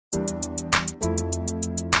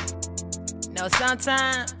know,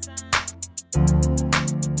 sometimes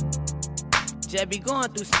just be going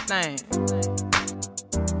through some things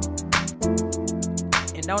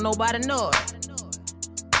and don't nobody know it,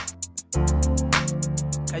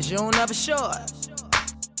 'cause you don't never show it.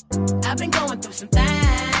 I've been going through some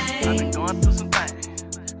things. I've been going through some things.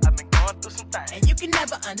 I've been going through some things. And you can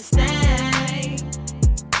never understand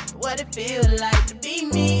what it feels like to be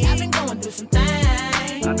me. I've been going through some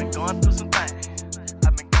things. I've been going through some things.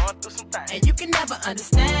 I've been going through some things. And you can never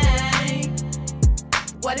understand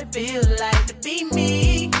what it feels like to be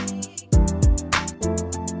me.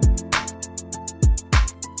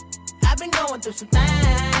 I've been going through some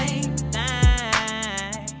things.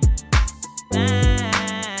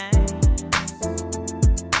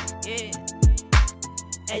 Yeah.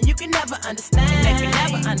 And you can never understand. They can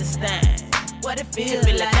never understand what it feels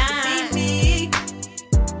like to be me.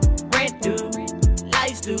 Rent due,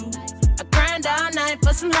 lights due. I grind all night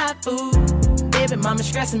for some hot food. Baby mama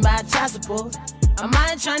stressing by child support. My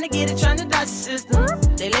mind trying to get it, trying to dodge the system.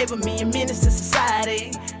 They label me a menace to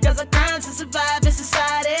society, 'cause I grind to survive in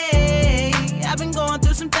society. I've been going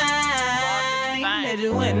through some things that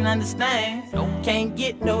you wouldn't understand. Can't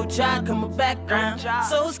get no job, come a background.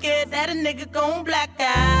 So scared that a nigga gon' black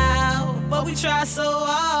out. But we try so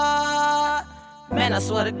hard. Man, I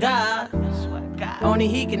swear to God, only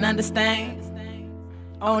he can understand.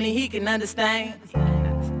 Only he can understand.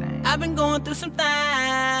 I've been going through some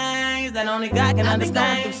things that only God can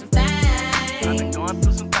understand. I've been going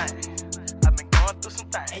through some things. I've been going through some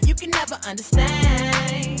things. And you can never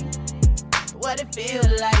understand what it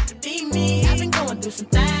feels like to be me. I've been going through some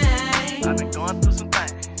things. I've been going through some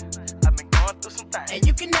things. I've been going through some things. And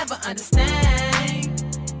you can never understand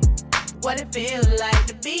what it feels like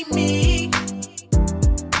to be me.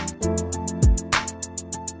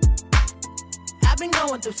 I've been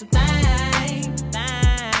going through some things.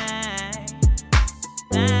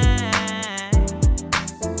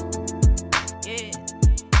 Yeah.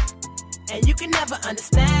 And you can never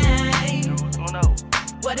understand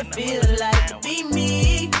what it feels like to be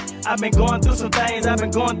me. I've been going through some things, I've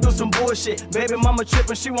been going through some bullshit. Baby mama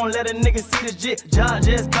trippin', she won't let a nigga see the jit. Job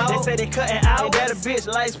just called, they say they cutting out. Ain't that a bitch?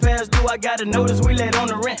 Lights past due, I gotta notice we late on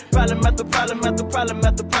the rent. Problem after problem after problem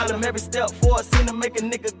after problem. Every step forward seem to make a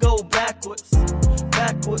nigga go backwards.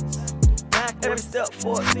 Backwards. Every step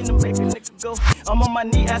forward seem to make a nigga go. I'm on my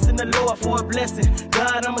knee asking the Lord for a blessing.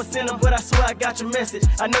 God, I'm a sinner, but I swear I got your message.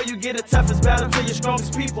 I know you get the toughest battle to your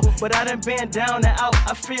strongest people, but I done been down and out,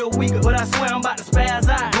 I feel weaker. But I swear I'm about to spaz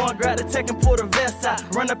out. Go and grab the tech and pull the vest out.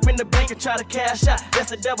 Run up in the bank and try to cash out. That's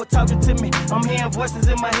the devil talking to me. I'm hearing voices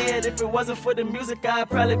in my head. If it wasn't for the music, I'd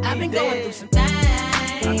probably be dead. I've been going through some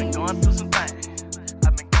things. I've been going through some things.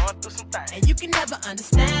 I've been going through some things. And you can never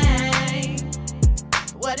understand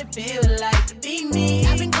what it feels like to be me.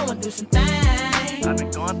 I've been going through some things. I've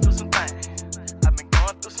been going through some things. I've been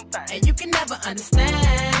going through some things. And you can never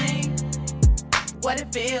understand what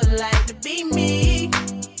it feels like to be me.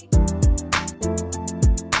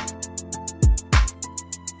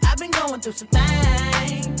 I've been going through some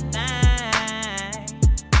things.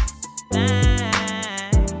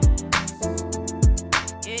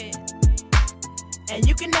 Yeah. And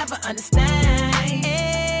you can never understand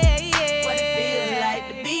what it feels like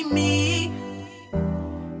to be me.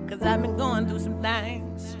 'Cause I've been going through some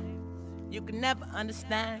things you can never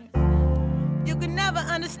understand. You can never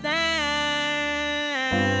understand.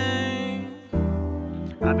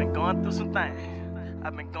 I've been going through some things.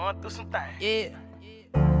 I've been going through some things. Yeah.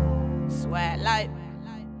 SwagLyf.